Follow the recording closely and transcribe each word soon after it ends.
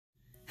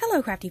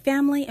Hello crafty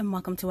family, and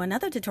welcome to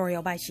another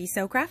tutorial by She's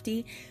So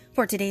Crafty.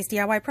 For today's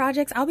DIY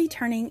projects, I'll be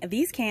turning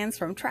these cans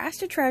from trash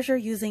to treasure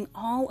using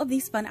all of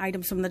these fun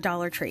items from the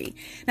Dollar Tree.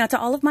 Now, to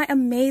all of my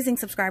amazing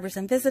subscribers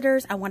and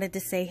visitors, I wanted to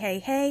say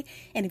hey,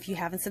 and if you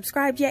haven't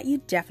subscribed yet, you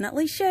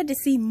definitely should to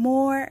see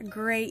more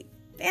great,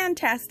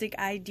 fantastic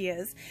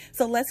ideas.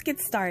 So let's get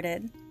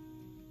started.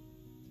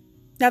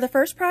 Now, the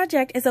first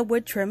project is a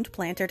wood-trimmed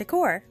planter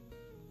decor.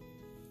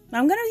 Now,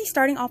 I'm going to be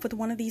starting off with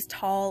one of these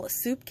tall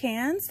soup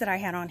cans that I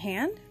had on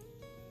hand.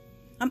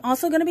 I'm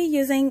also going to be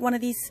using one of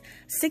these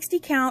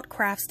 60 count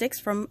craft sticks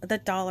from the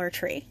Dollar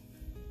Tree.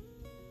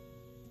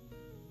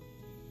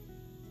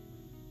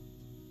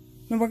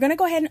 And we're going to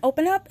go ahead and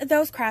open up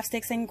those craft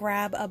sticks and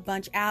grab a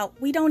bunch out.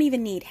 We don't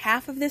even need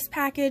half of this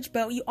package,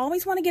 but you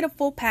always want to get a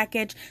full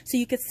package so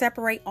you can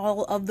separate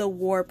all of the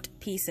warped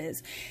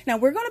pieces. Now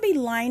we're going to be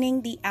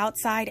lining the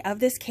outside of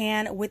this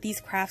can with these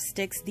craft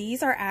sticks.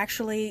 These are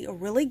actually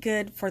really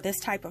good for this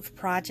type of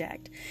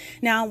project.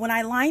 Now when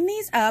I line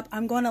these up,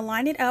 I'm going to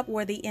line it up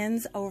where the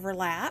ends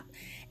overlap.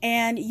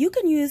 And you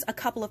can use a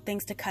couple of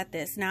things to cut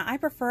this. Now, I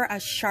prefer a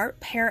sharp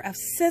pair of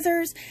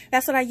scissors.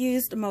 That's what I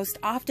used most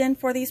often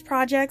for these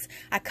projects.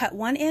 I cut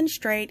one end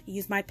straight,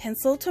 use my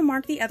pencil to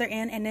mark the other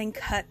end, and then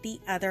cut the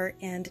other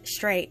end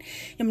straight.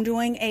 I'm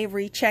doing a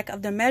recheck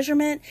of the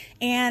measurement,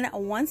 and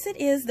once it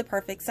is the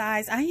perfect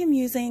size, I am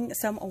using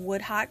some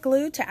wood hot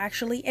glue to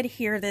actually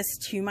adhere this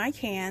to my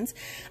cans.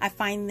 I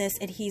find this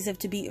adhesive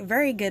to be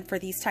very good for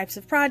these types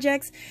of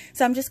projects.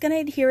 So I'm just going to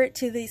adhere it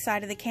to the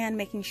side of the can,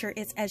 making sure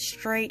it's as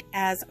straight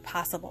as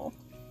possible.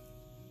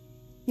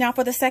 Now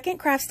for the second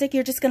craft stick,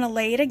 you're just going to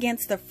lay it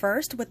against the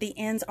first with the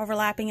ends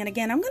overlapping. And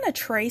again, I'm going to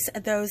trace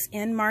those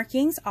end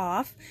markings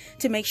off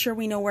to make sure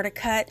we know where to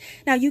cut.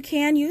 Now you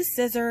can use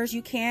scissors,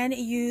 you can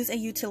use a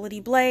utility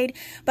blade,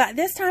 but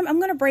this time I'm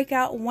going to break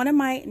out one of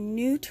my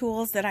new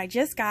tools that I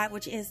just got,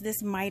 which is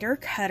this miter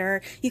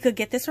cutter. You could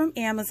get this from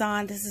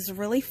Amazon. This is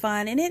really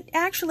fun, and it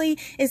actually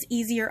is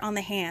easier on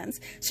the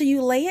hands. So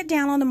you lay it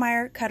down on the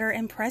miter cutter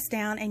and press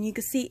down, and you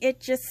can see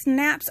it just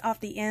snaps off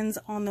the ends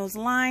on those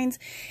lines,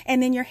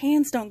 and then your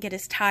hands don't get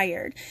as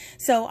tired.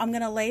 So I'm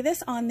going to lay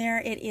this on there.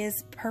 It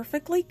is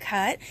perfectly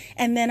cut,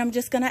 and then I'm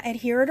just going to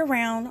adhere it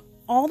around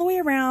all the way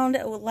around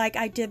like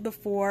I did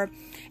before,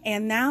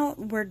 and now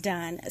we're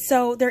done.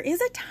 So there is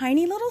a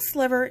tiny little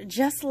sliver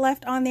just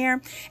left on there,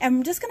 and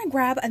I'm just going to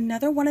grab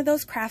another one of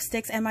those craft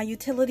sticks and my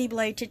utility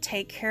blade to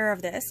take care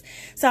of this.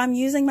 So I'm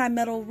using my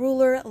metal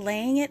ruler,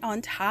 laying it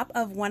on top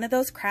of one of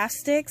those craft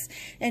sticks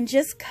and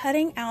just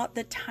cutting out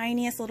the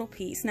tiniest little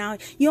piece. Now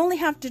you only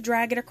have to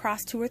drag it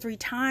across 2 or 3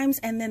 times,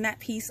 and then that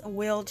piece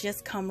will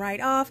just come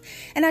right off,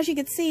 and as you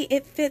can see,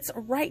 it fits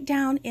right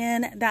down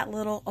in that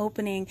little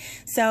opening.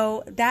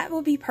 So that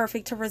will be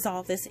perfect to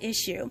resolve this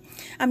issue.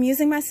 I'm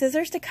using my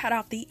scissors to cut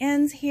off the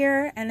ends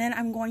here, and then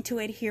I'm going to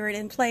adhere it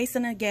in place.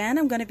 And again,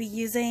 I'm going to be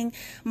using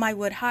my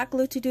wood hot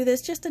glue to do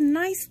this, just a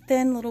nice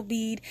thin little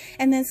bead,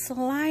 and then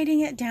sliding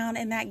it down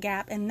in that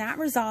gap, and that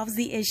resolves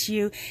the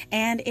issue,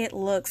 and it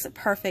looks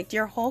perfect.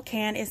 Your whole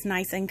can is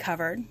nice and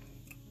covered.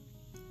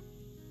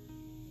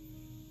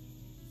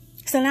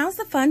 So now's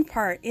the fun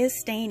part, is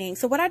staining.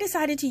 So what I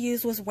decided to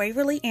use was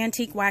Waverly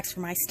Antique Wax for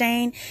my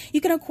stain.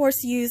 You can of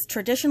course use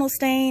traditional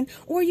stain,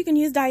 or you can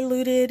use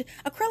diluted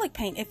acrylic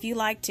paint if you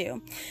like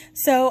to.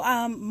 So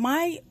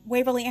my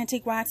Waverly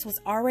Antique Wax was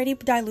already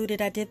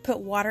diluted. I did put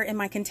water in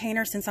my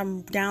container since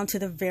I'm down to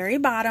the very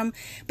bottom,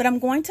 but I'm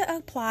going to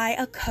apply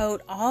a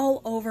coat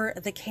all over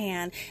the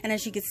can. And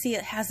as you can see,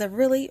 it has a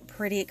really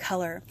pretty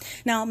color.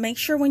 Now make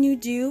sure when you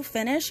do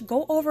finish,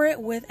 go over it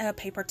with a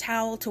paper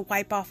towel to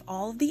wipe off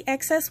all of the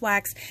excess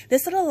wax.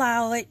 This will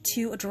allow it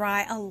to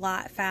dry a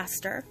lot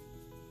faster.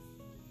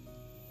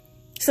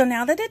 So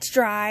now that it's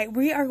dry,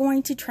 we are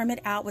going to trim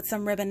it out with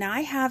some ribbon. Now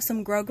I have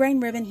some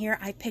Grosgrain ribbon here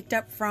I picked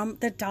up from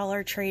the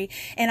Dollar Tree,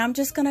 and I'm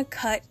just going to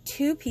cut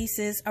 2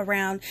 pieces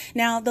around.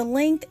 Now the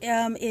length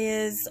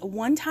is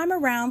 1 time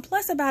around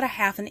plus about a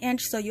 ½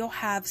 inch, so you'll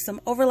have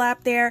some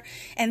overlap there,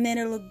 and then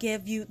it'll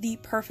give you the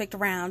perfect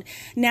round.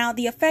 Now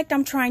the effect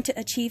I'm trying to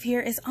achieve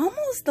here is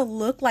almost the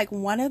look like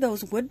one of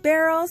those wood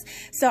barrels,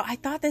 so I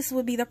thought this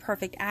would be the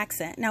perfect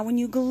accent. Now when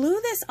you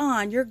glue this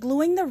on, you're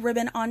gluing the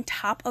ribbon on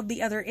top of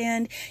the other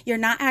end. You're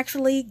not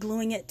actually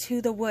gluing it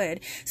to the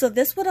wood. So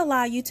this would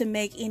allow you to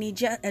make any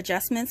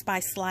adjustments by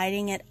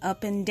sliding it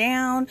up and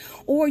down,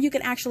 or you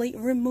can actually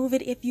remove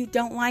it if you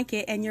don't like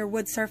it and your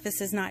wood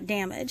surface is not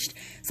damaged.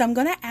 So I'm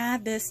going to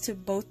add this to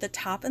both the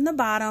top and the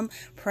bottom,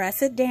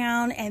 press it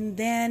down, and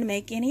then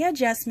make any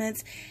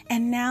adjustments,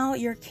 and now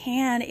your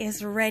can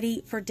is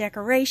ready for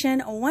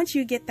decoration once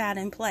you get that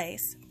in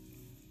place.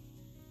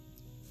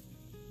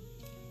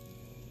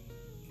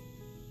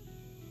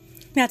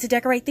 Now to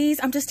decorate these,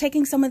 I'm just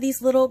taking some of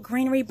these little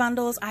greenery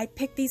bundles. I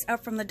picked these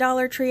up from the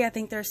Dollar Tree. I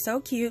think they're so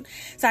cute.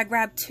 So I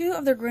grabbed 2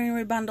 of the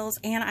greenery bundles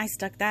and I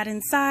stuck that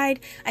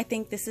inside. I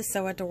think this is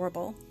so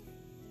adorable.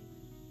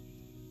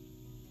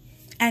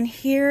 And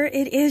here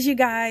it is, you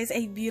guys,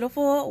 a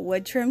beautiful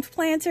wood trimmed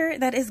planter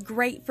that is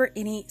great for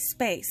any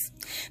space.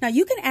 Now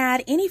you can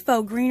add any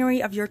faux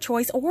greenery of your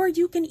choice, or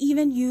you can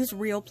even use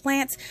real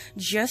plants.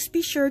 Just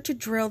be sure to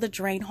drill the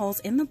drain holes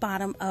in the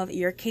bottom of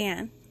your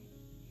can.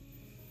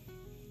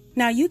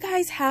 Now you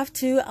guys have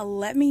to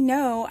let me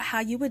know how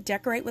you would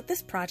decorate with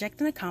this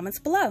project in the comments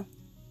below.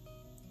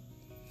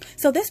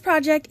 So this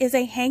project is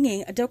a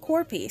hanging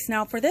decor piece.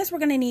 Now for this, we're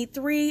going to need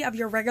 3 of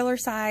your regular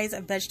size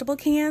vegetable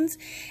cans,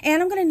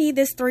 and I'm going to need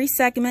this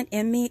 3-segment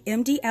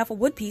MDF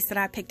wood piece that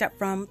I picked up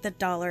from the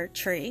Dollar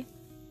Tree.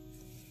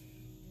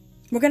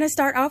 We're going to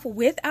start off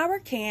with our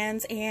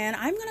cans, and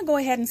I'm going to go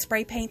ahead and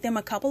spray paint them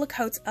a couple of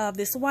coats of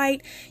this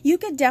white. You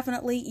could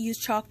definitely use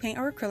chalk paint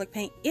or acrylic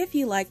paint if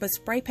you like, but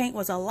spray paint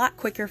was a lot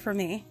quicker for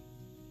me.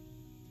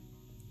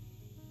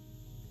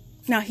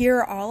 Now here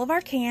are all of our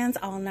cans,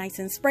 all nice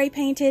and spray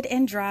painted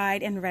and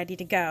dried and ready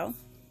to go.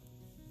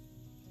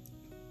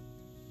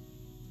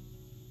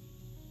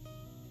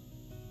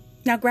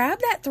 Now grab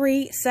that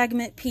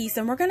 3-segment piece,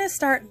 and we're going to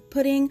start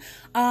putting,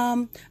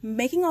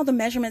 making all the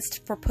measurements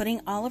for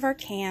putting all of our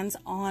cans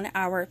on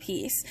our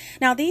piece.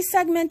 Now these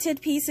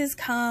segmented pieces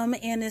come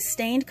in a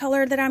stained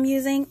color that I'm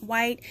using,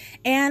 white,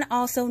 and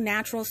also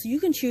natural, so you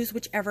can choose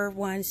whichever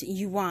ones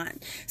you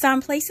want. So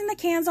I'm placing the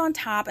cans on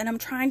top, and I'm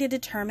trying to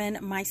determine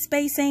my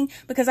spacing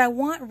because I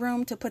want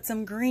room to put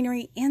some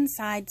greenery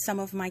inside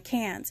some of my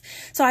cans.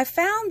 So I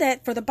found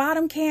that for the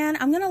bottom can,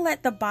 I'm going to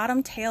let the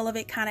bottom tail of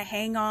it kind of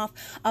hang off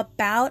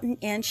about an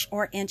inch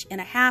or inch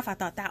and a half. I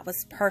thought that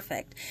was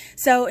perfect.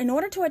 So in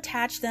order to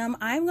attach them,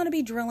 I'm going to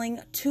be drilling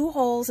 2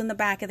 holes in the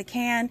back of the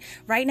can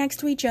right next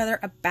to each other,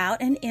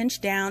 about an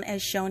inch down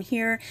as shown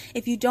here.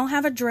 If you don't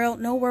have a drill,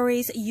 no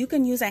worries. You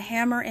can use a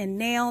hammer and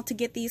nail to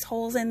get these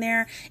holes in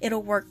there.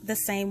 It'll work the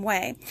same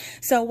way.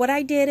 So what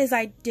I did is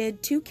I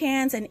did 2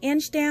 cans an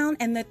inch down,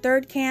 and the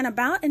 3rd can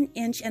about an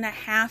inch and a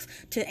half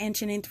to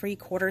inch and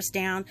 3/4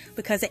 down,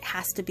 because it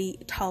has to be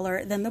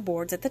taller than the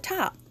boards at the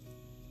top.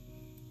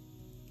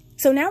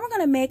 So now we're going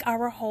to make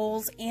our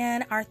holes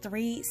in our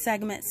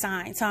 3-segment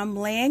sign. So I'm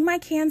laying my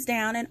cans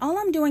down, and all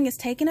I'm doing is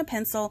taking a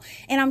pencil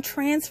and I'm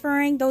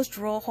transferring those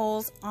drill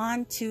holes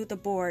onto the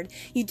board.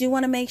 You do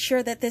want to make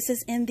sure that this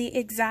is in the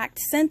exact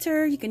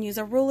center. You can use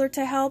a ruler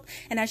to help.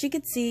 And as you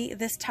can see,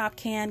 this top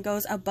can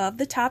goes above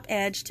the top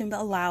edge to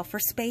allow for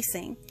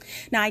spacing.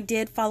 Now I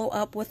did follow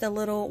up with a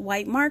little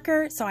white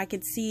marker so I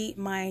could see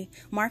my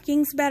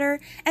markings better.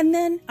 And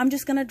then I'm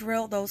just going to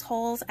drill those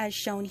holes as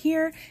shown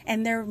here,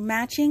 and they're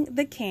matching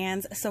the can.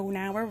 So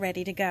now we're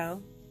ready to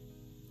go.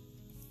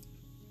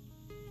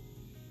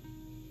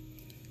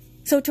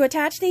 So to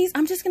attach these,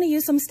 I'm just going to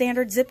use some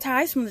standard zip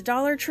ties from the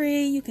Dollar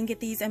Tree. You can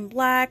get these in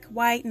black,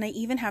 white, and they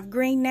even have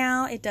green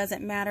now. It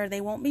doesn't matter.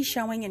 They won't be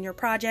showing in your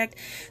project.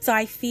 So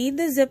I feed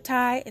the zip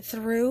tie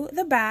through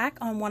the back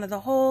on one of the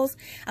holes.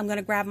 I'm going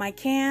to grab my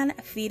can,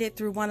 feed it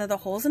through one of the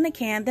holes in the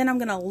can. Then I'm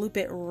going to loop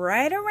it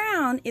right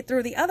around it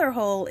through the other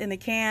hole in the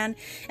can.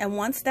 And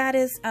once that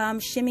is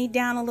shimmied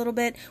down a little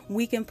bit,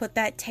 we can put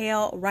that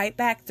tail right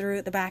back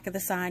through the back of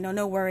the sign.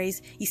 No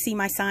worries. You see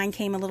my sign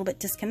came a little bit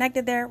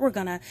disconnected there. We're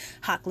going to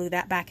hot glue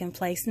that back in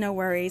place, no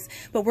worries.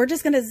 But we're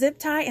just going to zip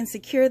tie and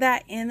secure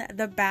that in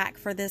the back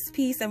for this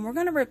piece, and we're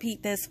going to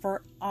repeat this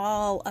for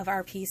all of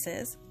our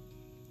pieces.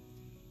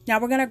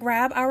 Now we're going to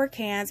grab our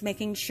cans,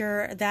 making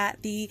sure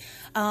that the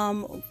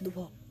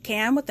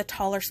can with the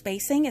taller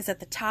spacing is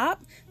at the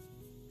top.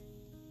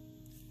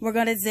 We're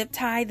going to zip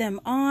tie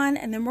them on,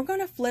 and then we're going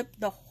to flip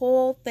the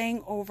whole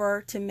thing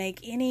over to make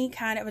any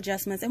kind of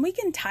adjustments, and we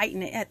can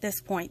tighten it at this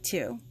point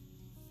too.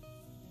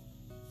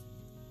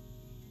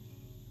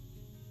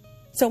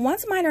 So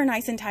once mine are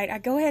nice and tight, I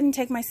go ahead and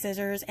take my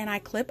scissors and I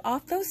clip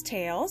off those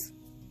tails.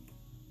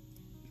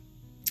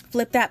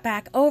 Flip that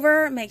back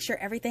over, make sure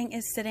everything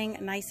is sitting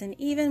nice and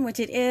even,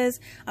 which it is.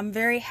 I'm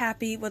very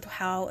happy with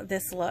how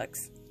this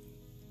looks.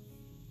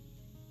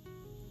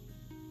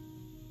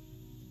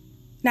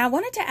 Now I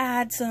wanted to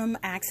add some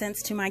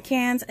accents to my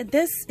cans.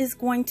 This is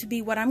going to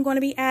be what I'm going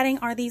to be adding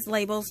are these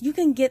labels. You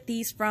can get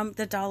these from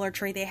the Dollar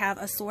Tree. They have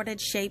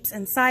assorted shapes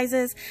and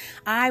sizes.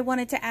 I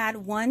wanted to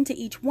add 1 to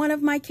each one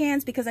of my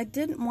cans because I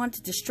didn't want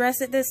to distress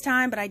it this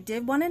time, but I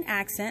did want an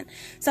accent.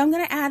 So I'm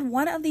going to add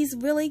 1 of these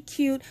really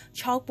cute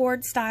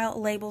chalkboard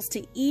style labels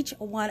to each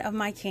one of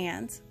my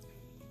cans.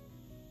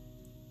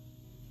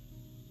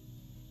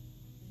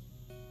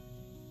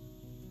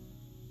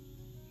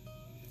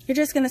 You're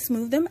just going to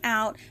smooth them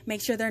out,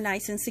 make sure they're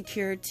nice and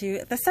secured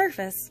to the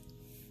surface.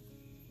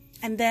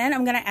 And then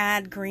I'm going to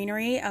add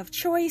greenery of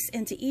choice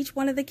into each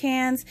one of the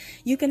cans.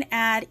 You can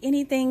add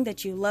anything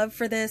that you love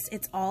for this.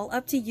 It's all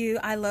up to you.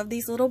 I love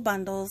these little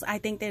bundles. I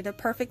think they're the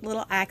perfect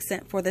little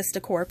accent for this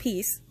decor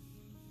piece.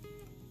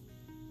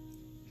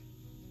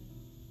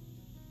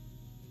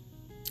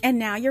 And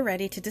now you're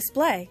ready to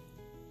display.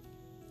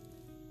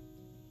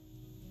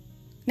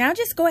 Now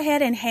just go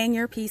ahead and hang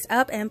your piece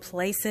up and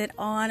place it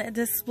on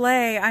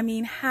display. I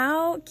mean,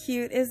 how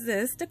cute is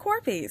this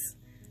decor piece?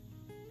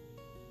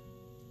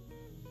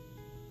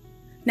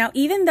 Now,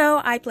 even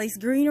though I place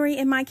greenery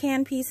in my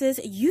can pieces,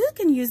 you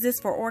can use this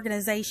for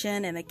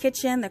organization in the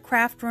kitchen, the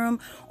craft room,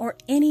 or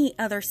any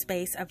other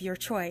space of your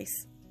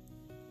choice.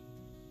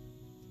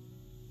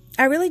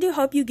 I really do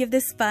hope you give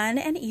this fun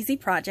and easy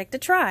project a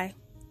try.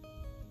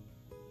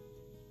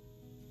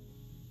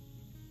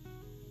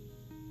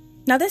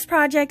 Now, this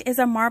project is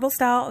a marble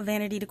style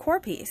vanity decor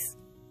piece.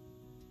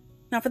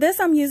 Now for this,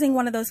 I'm using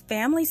one of those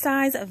family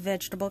size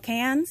vegetable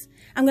cans.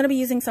 I'm going to be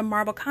using some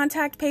marble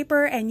contact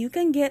paper, and you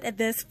can get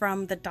this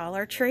from the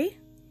Dollar Tree.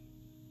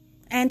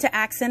 And to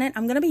accent it,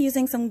 I'm going to be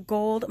using some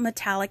gold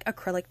metallic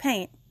acrylic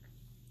paint.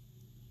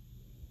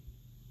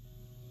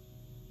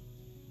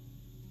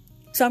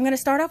 So I'm going to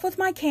start off with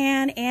my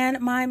can and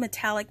my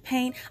metallic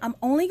paint. I'm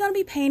only going to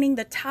be painting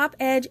the top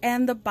edge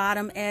and the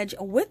bottom edge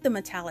with the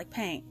metallic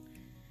paint.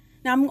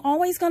 Now I'm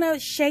always going to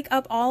shake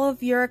up all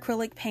of your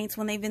acrylic paints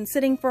when they've been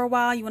sitting for a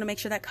while. You want to make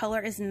sure that color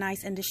is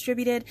nice and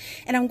distributed.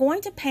 And I'm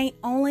going to paint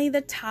only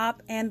the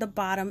top and the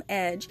bottom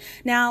edge.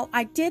 Now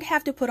I did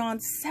have to put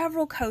on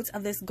several coats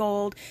of this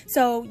gold,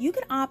 so you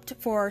can opt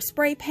for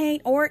spray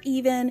paint or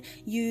even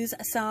use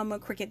some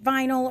Cricut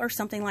vinyl or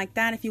something like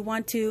that if you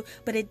want to,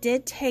 but it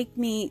did take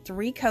me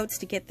 3 coats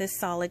to get this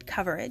solid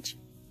coverage.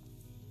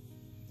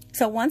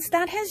 So once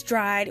that has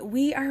dried,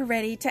 we are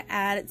ready to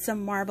add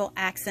some marble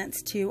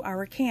accents to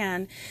our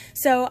can.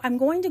 So I'm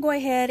going to go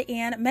ahead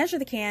and measure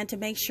the can to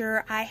make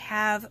sure I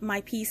have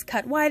my piece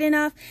cut wide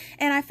enough.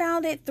 And I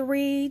found it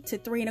 3 to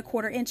 3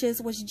 1/4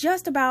 inches was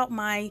just about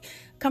my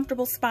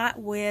comfortable spot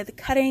with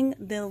cutting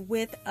the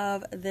width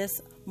of this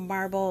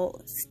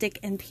marble stick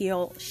and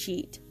peel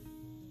sheet.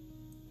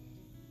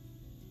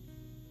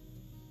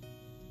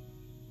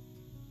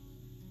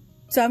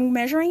 So I'm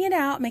measuring it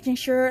out, making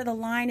sure the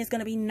line is going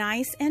to be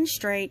nice and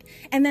straight.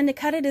 And then to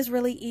cut it is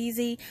really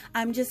easy.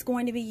 I'm just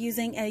going to be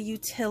using a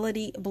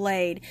utility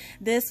blade.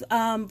 This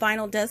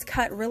vinyl does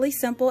cut really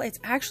simple. It's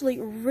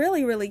actually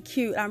really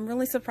cute. I'm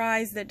really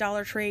surprised that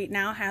Dollar Tree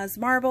now has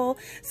marble.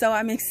 So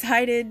I'm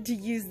excited to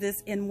use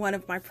this in one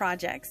of my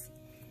projects.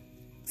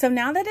 So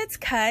now that it's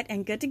cut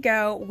and good to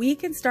go, we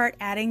can start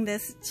adding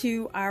this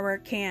to our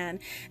can.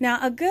 Now,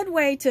 a good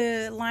way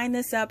to line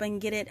this up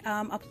and get it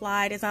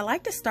applied is I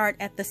like to start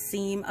at the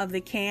seam of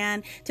the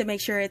can to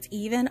make sure it's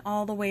even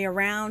all the way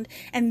around.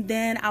 And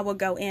then I will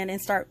go in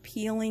and start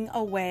peeling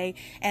away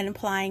and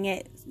applying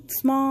it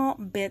small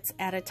bits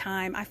at a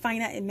time. I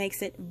find that it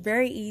makes it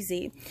very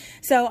easy.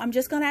 So I'm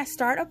just going to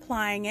start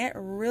applying it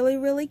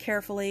really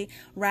carefully,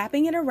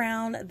 wrapping it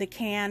around the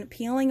can,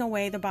 peeling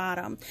away the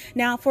bottom.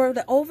 Now for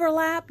the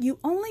overlap, you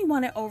only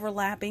want it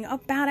overlapping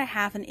about a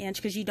 1/2 inch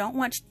because you don't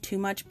want too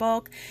much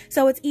bulk.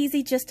 So it's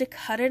easy just to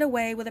cut it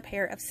away with a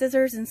pair of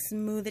scissors and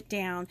smooth it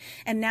down.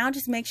 And now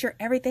just make sure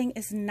everything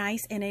is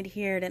nice and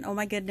adhered. And oh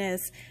my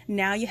goodness,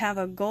 now you have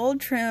a gold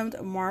trimmed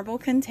marble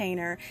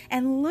container.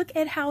 And look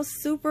at how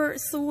super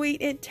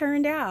sweet it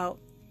turned out.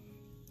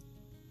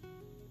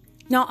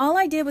 Now all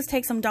I did was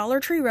take some Dollar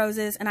Tree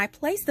roses and I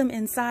placed them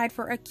inside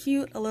for a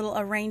cute little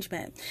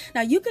arrangement.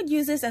 Now you could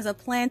use this as a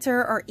planter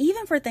or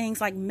even for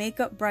things like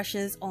makeup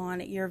brushes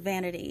on your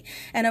vanity.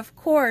 And of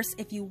course,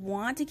 if you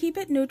want to keep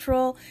it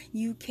neutral,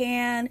 you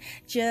can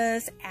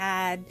just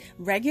add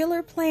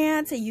regular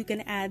plants, you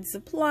can add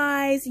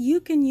supplies, you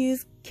can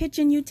use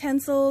kitchen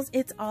utensils.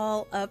 It's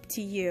all up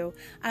to you.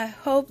 I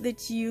hope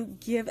that you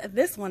give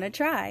this one a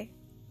try.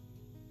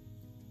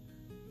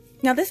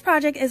 Now this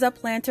project is a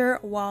planter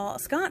wall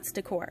sconce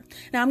decor.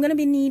 Now I'm going to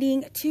be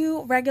needing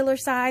 2 regular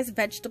size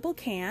vegetable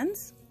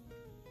cans.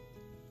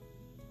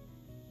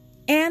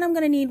 And I'm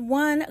going to need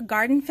 1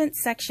 garden fence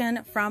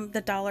section from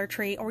the Dollar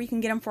Tree, or you can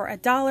get them for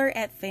 $1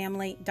 at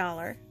Family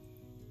Dollar.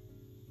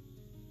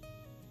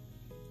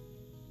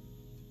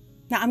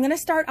 Now I'm going to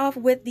start off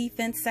with the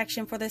fence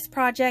section for this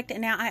project. And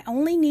now I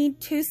only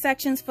need 2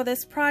 sections for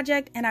this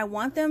project and I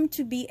want them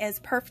to be as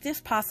perfect as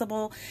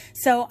possible.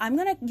 So I'm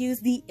going to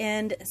use the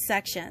end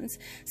sections.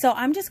 So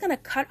I'm just going to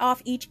cut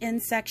off each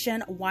end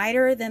section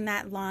wider than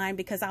that line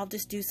because I'll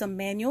just do some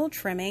manual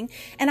trimming.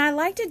 And I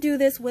like to do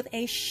this with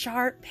a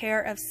sharp pair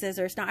of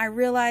scissors. Now I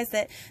realize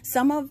that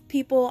some of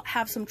people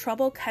have some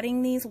trouble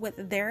cutting these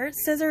with their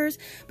scissors,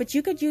 but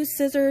you could use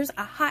scissors,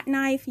 a hot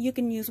knife, you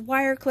can use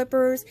wire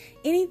clippers,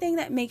 anything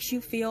that makes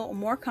you feel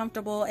more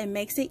comfortable and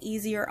makes it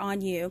easier on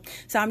you.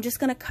 So I'm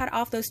just going to cut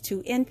off those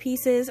 2 end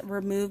pieces,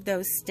 remove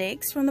those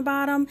stakes from the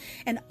bottom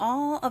and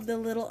all of the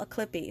little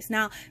clippies.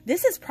 Now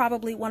this is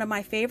probably one of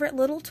my favorite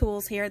little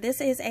tools here. This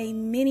is a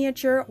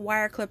miniature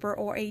wire clipper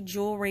or a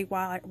jewelry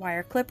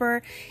wire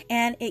clipper,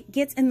 and it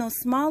gets in those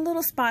small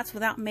little spots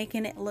without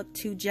making it look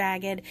too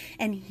jagged.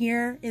 And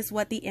here is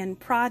what the end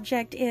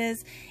project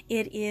is.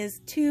 It is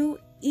 2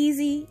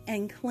 easy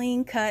and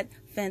clean cut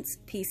fence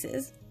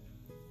pieces.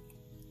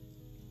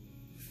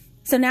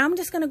 So now I'm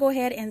just going to go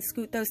ahead and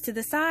scoot those to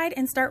the side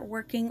and start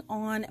working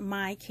on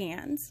my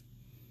cans.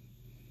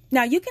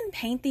 Now you can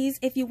paint these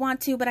if you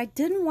want to, but I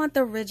didn't want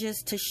the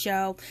ridges to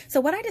show. So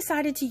what I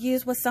decided to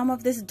use was some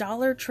of this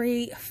Dollar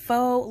Tree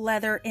faux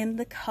leather in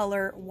the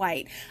color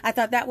white. I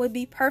thought that would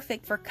be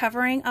perfect for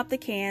covering up the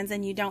cans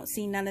and you don't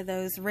see none of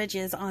those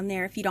ridges on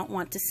there if you don't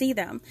want to see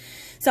them.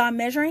 So I'm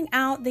measuring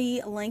out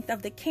the length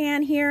of the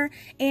can here.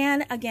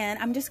 And again,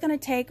 I'm just going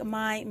to take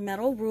my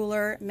metal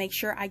ruler, make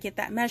sure I get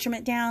that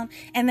measurement down,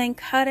 and then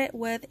cut it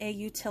with a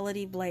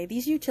utility blade.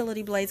 These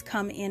utility blades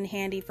come in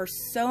handy for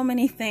so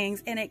many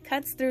things, and it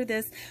cuts through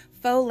this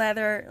faux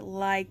leather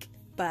like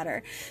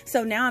butter.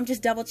 So now I'm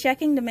just double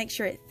checking to make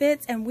sure it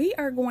fits, and we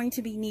are going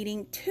to be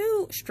needing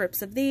 2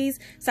 strips of these,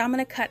 so I'm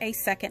going to cut a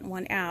second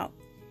one out.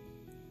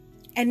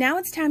 And now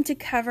it's time to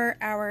cover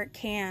our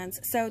cans.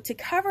 So to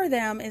cover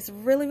them is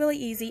really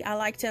easy. I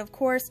like to, of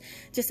course,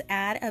 just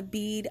add a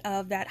bead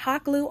of that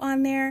hot glue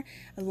on there,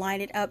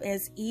 line it up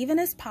as even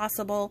as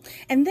possible,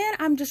 and then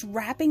I'm just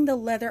wrapping the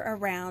leather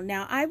around.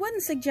 Now I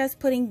wouldn't suggest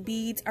putting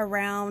beads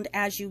around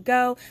as you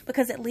go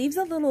because it leaves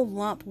a little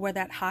lump where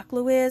that hot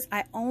glue is.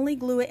 I only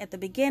glue it at the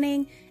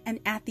beginning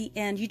and at the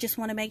end. You just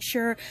want to make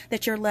sure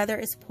that your leather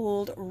is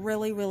pulled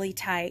really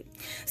tight.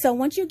 So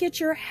once you get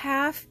your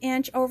 1/2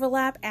 inch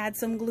overlap, add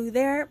some glue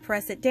there,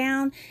 press it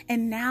down,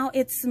 and now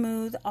it's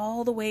smooth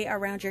all the way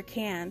around your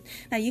can.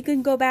 Now you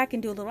can go back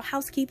and do a little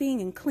housekeeping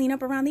and clean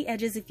up around the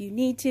edges if you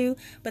need to,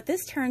 but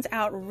this turns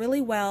out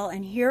really well,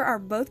 and here are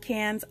both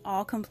cans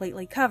all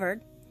completely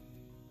covered.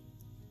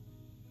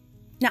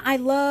 Now I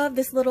love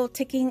this little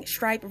ticking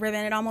stripe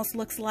ribbon. It almost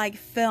looks like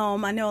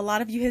film. I know a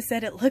lot of you have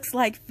said it looks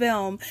like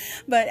film,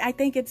 but I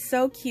think it's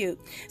so cute.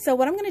 So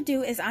what I'm going to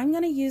do is I'm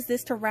going to use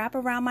this to wrap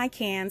around my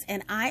cans,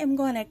 and I am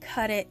going to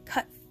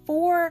cut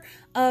 4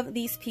 of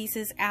these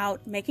pieces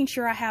out, making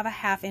sure I have a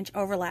 1/2 inch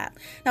overlap.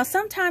 Now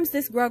sometimes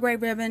this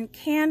grosgrain ribbon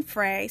can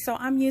fray, so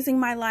I'm using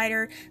my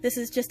lighter. This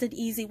is just an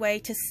easy way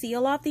to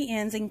seal off the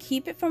ends and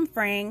keep it from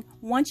fraying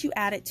once you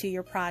add it to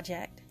your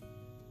project.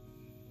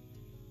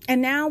 And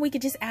now we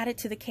could just add it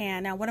to the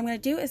can. Now what I'm going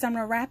to do is I'm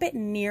going to wrap it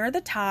near the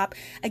top.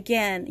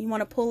 Again, you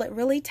want to pull it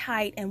really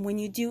tight, and when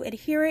you do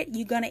adhere it,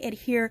 you're going to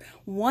adhere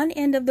one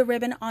end of the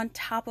ribbon on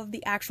top of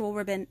the actual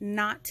ribbon,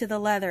 not to the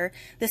leather.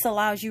 This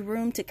allows you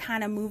room to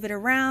kind of move it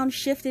around,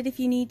 shift it if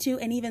you need to,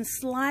 and even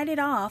slide it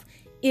off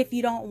if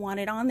you don't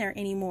want it on there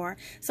anymore.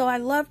 So I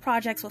love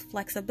projects with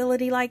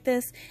flexibility like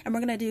this, and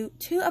we're going to do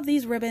 2 of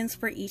these ribbons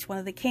for each one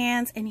of the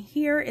cans, and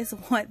here is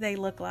what they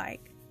look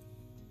like.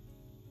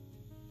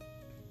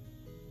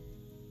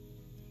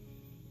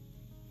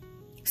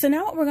 So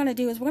now what we're going to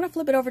do is we're going to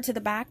flip it over to the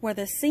back where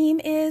the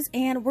seam is,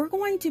 and we're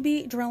going to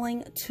be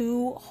drilling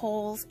 2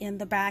 holes in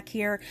the back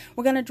here.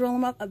 We're going to drill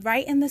them up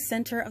right in the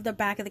center of the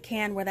back of the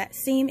can where that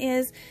seam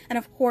is. And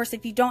of course,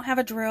 if you don't have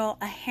a drill,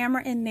 a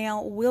hammer and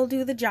nail will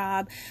do the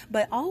job,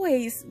 but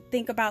always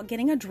think about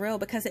getting a drill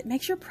because it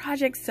makes your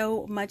project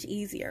so much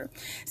easier.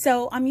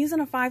 So I'm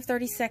using a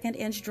 5/32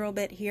 inch drill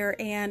bit here,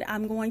 and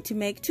I'm going to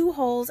make 2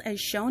 holes as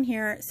shown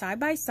here, side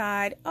by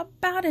side,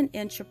 about 1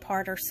 inch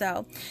apart or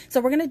so.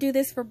 So we're going to do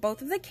this for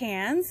both of the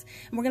cans,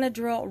 and we're going to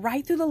drill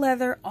right through the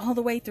leather all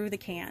the way through the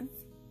can.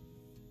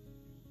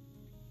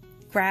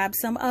 Grab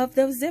some of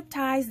those zip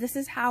ties. This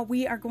is how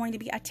we are going to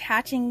be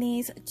attaching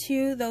these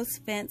to those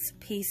fence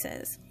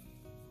pieces.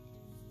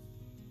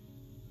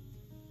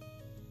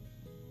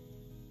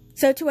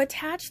 So to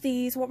attach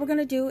these, what we're going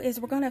to do is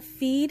we're going to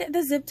feed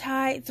the zip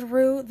tie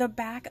through the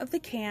back of the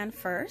can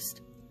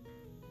first.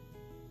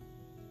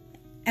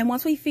 And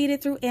once we feed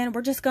it through in,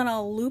 we're just going to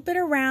loop it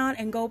around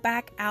and go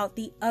back out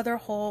the other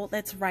hole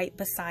that's right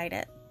beside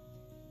it.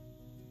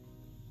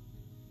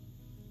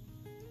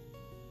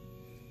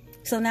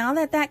 So now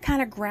that that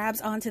kind of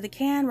grabs onto the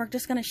can, we're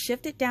just going to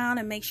shift it down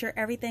and make sure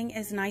everything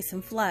is nice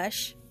and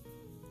flush.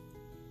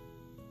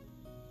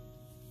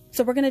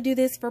 So we're going to do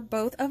this for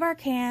both of our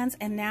cans,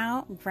 and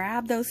now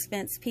grab those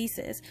fence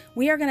pieces.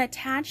 We are going to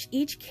attach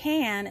each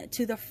can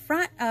to the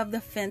front of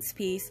the fence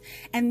piece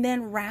and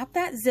then wrap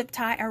that zip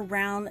tie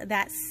around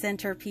that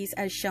center piece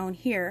as shown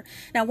here.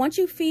 Now once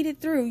you feed it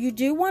through, you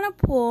do want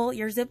to pull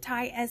your zip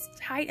tie as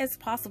tight as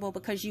possible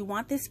because you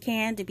want this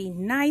can to be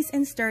nice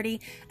and sturdy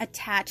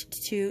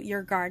attached to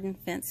your garden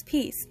fence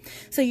piece.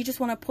 So you just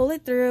want to pull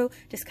it through,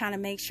 just kind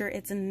of make sure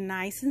it's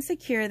nice and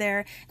secure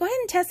there. Go ahead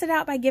and test it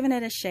out by giving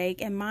it a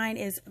shake, and mine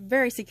is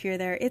very secure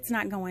there. It's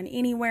not going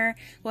anywhere.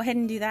 Go ahead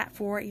and do that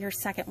for your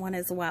second one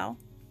as well.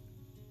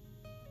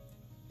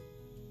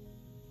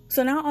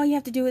 So now all you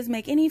have to do is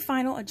make any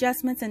final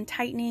adjustments and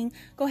tightening.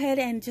 Go ahead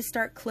and just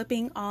start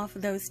clipping off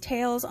those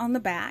tails on the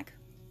back.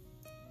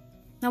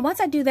 Now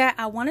once I do that,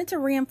 I wanted to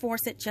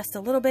reinforce it just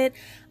a little bit.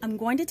 I'm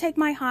going to take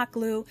my hot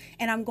glue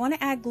and I'm going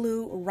to add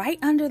glue right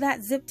under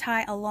that zip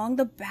tie along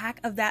the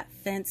back of that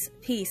fence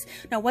piece.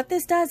 Now what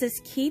this does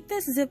is keep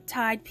this zip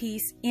tied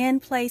piece in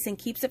place and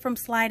keeps it from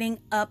sliding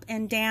up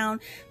and down.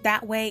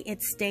 That way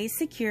it stays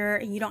secure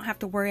and you don't have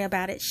to worry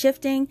about it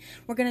shifting.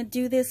 We're going to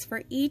do this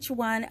for each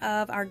one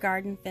of our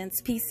garden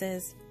fence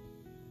pieces.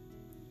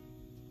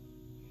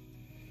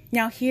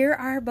 Now here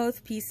are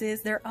both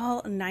pieces. They're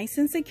all nice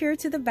and secure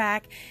to the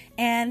back,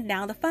 and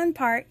now the fun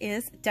part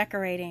is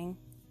decorating.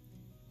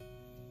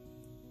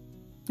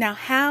 Now,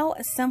 how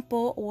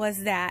simple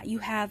was that? You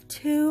have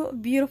two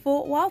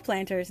beautiful wall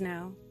planters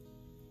now.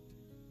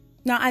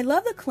 Now, I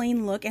love the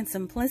clean look and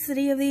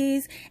simplicity of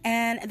these,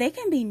 and they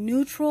can be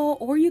neutral,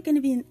 or you can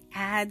even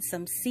add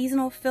some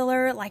seasonal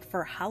filler like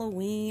for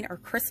Halloween or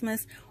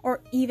Christmas,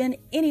 or even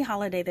any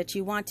holiday that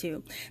you want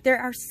to. There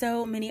are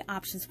so many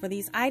options for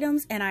these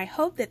items, and I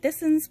hope that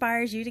this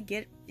inspires you to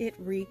get it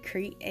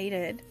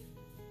recreated.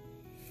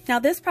 Now,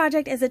 this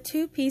project is a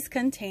 2-piece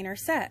container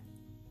set.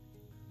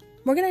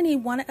 We're going to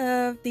need one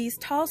of these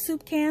tall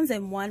soup cans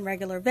and one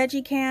regular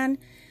veggie can.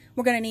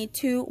 We're going to need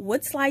 2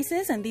 wood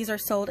slices, and these are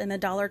sold in the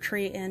Dollar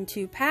Tree in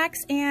 2 packs.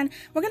 And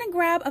we're going to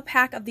grab a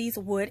pack of these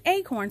wood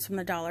acorns from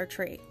the Dollar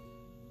Tree.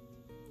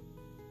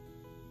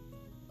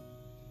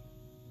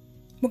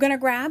 We're going to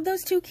grab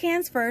those 2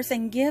 cans first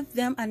and give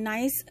them a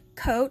nice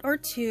coat or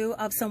 2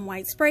 of some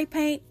white spray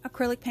paint,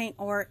 acrylic paint,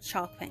 or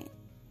chalk paint.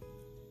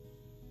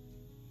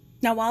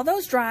 Now, while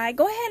those dry,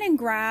 go ahead and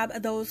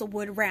grab those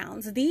wood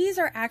rounds. These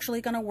are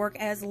actually going to work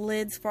as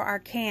lids for our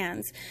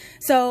cans.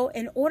 So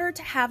in order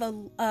to have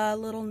a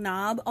little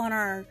knob on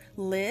our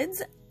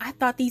lids, I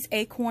thought these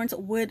acorns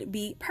would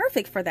be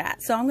perfect for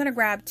that. So I'm going to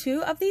grab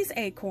 2 of these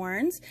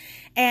acorns,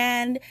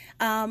 and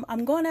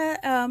I'm going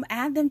to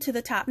add them to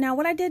the top. Now,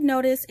 what I did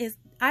notice is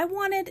I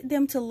wanted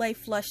them to lay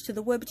flush to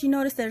the wood, but you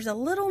notice there's a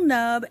little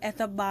nub at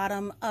the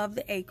bottom of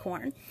the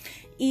acorn.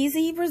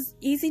 Easy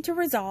to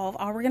resolve.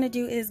 All we're going to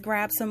do is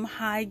grab some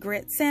high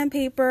grit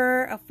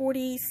sandpaper, a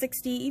 40,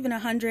 60, even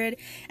 100,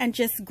 and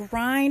just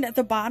grind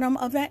the bottom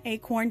of that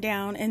acorn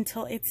down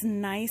until it's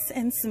nice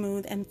and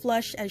smooth and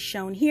flush as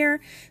shown here.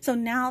 So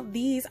now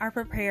these are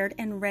prepared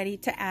and ready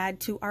to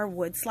add to our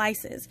wood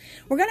slices.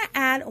 We're going to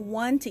add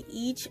 1 to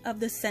each of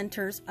the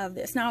centers of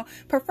this. Now,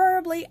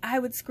 preferably I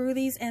would screw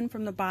these in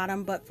from the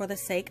bottom, but for the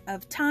sake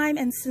of time,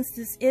 and since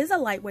this is a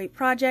lightweight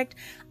project,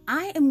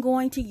 I am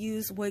going to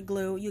use wood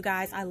glue. You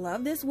guys, I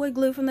love this wood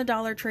glue from the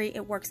Dollar Tree.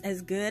 It works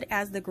as good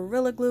as the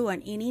Gorilla Glue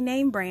on any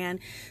name brand.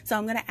 So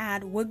I'm going to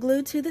add wood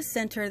glue to the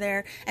center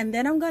there, and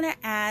then I'm going to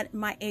add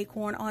my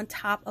acorn on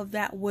top of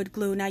that wood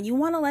glue. Now, you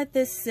want to let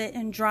this sit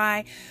and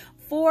dry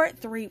for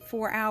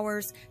 3-4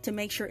 hours to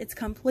make sure it's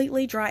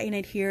completely dry and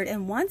adhered.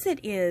 And once it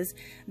is,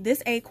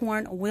 this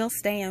acorn will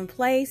stay in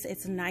place.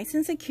 It's nice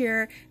and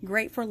secure,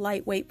 great for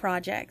lightweight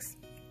projects.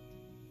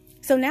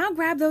 So now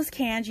grab those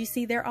cans. You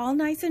see they're all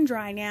nice and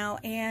dry now,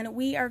 and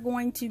we are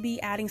going to be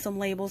adding some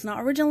labels.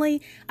 Now,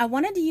 originally I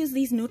wanted to use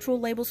these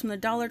neutral labels from the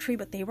Dollar Tree,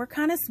 but they were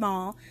kind of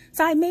small,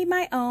 so I made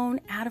my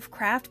own out of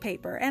craft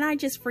paper, and I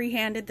just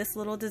freehanded this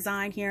little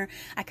design here.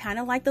 I kind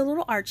of like the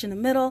little arch in the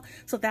middle,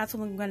 so that's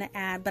what I'm going to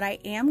add, but I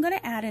am going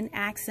to add an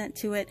accent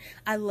to it.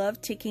 I love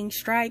ticking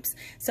stripes,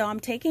 so I'm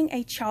taking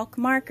a chalk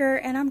marker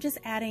and I'm just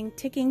adding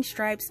ticking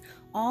stripes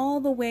all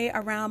the way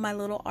around my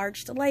little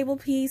arched label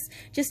piece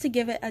just to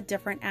give it a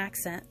different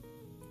accent.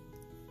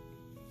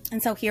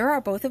 And so here are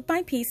both of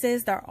my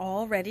pieces. They're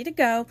all ready to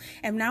go,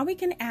 and now we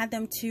can add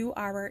them to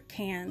our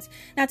cans.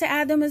 Now, to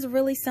add them is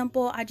really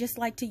simple. I just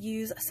like to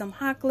use some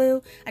hot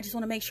glue. I just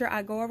want to make sure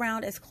I go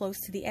around as close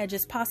to the edge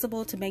as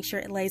possible to make sure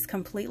it lays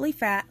completely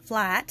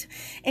flat,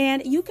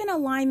 and you can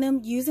align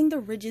them using the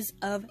ridges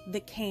of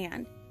the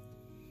can.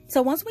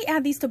 So once we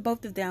add these to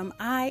both of them,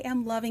 I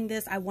am loving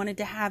this. I wanted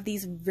to have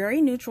these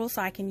very neutral so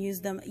I can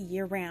use them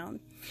year round.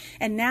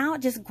 And now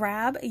just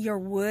grab your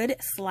wood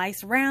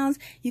slice rounds.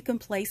 You can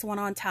place one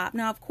on top.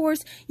 Now, of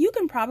course, you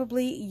can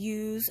probably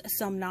use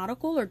some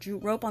nautical or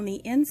jute rope on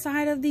the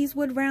inside of these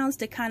wood rounds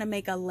to kind of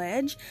make a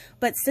ledge.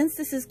 But since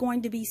this is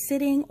going to be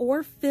sitting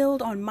or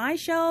filled on my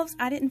shelves,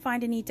 I didn't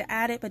find a need to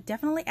add it, but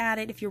definitely add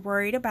it if you're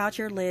worried about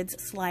your lids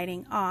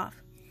sliding off.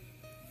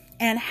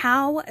 And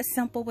how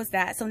simple was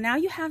that? So now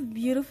you have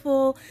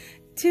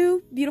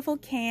two beautiful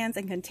cans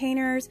and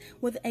containers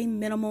with a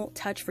minimal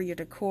touch for your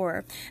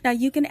decor. Now,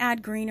 you can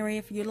add greenery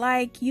if you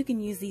like. You can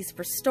use these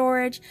for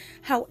storage.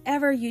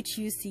 However you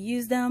choose to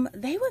use them,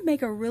 they would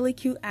make a really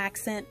cute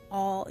accent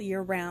all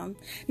year round.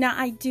 Now,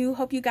 I do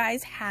hope you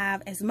guys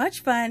have as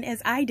much fun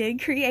as I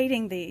did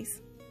creating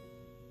these.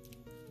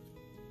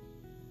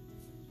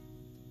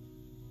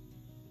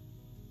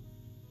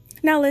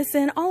 Now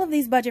listen, all of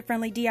these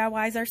budget-friendly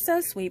DIYs are so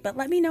sweet, but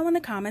let me know in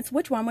the comments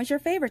which one was your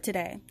favorite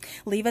today.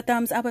 Leave a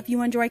thumbs up if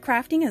you enjoy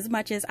crafting as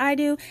much as I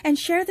do, and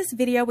share this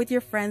video with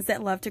your friends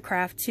that love to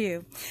craft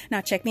too.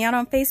 Now check me out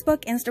on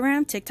Facebook,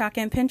 Instagram, TikTok,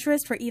 and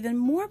Pinterest for even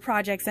more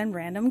projects and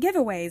random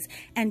giveaways.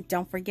 And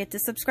don't forget to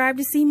subscribe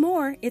to see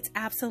more. It's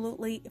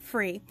absolutely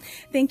free.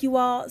 Thank you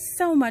all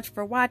so much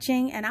for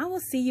watching, and I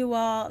will see you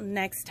all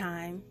next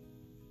time.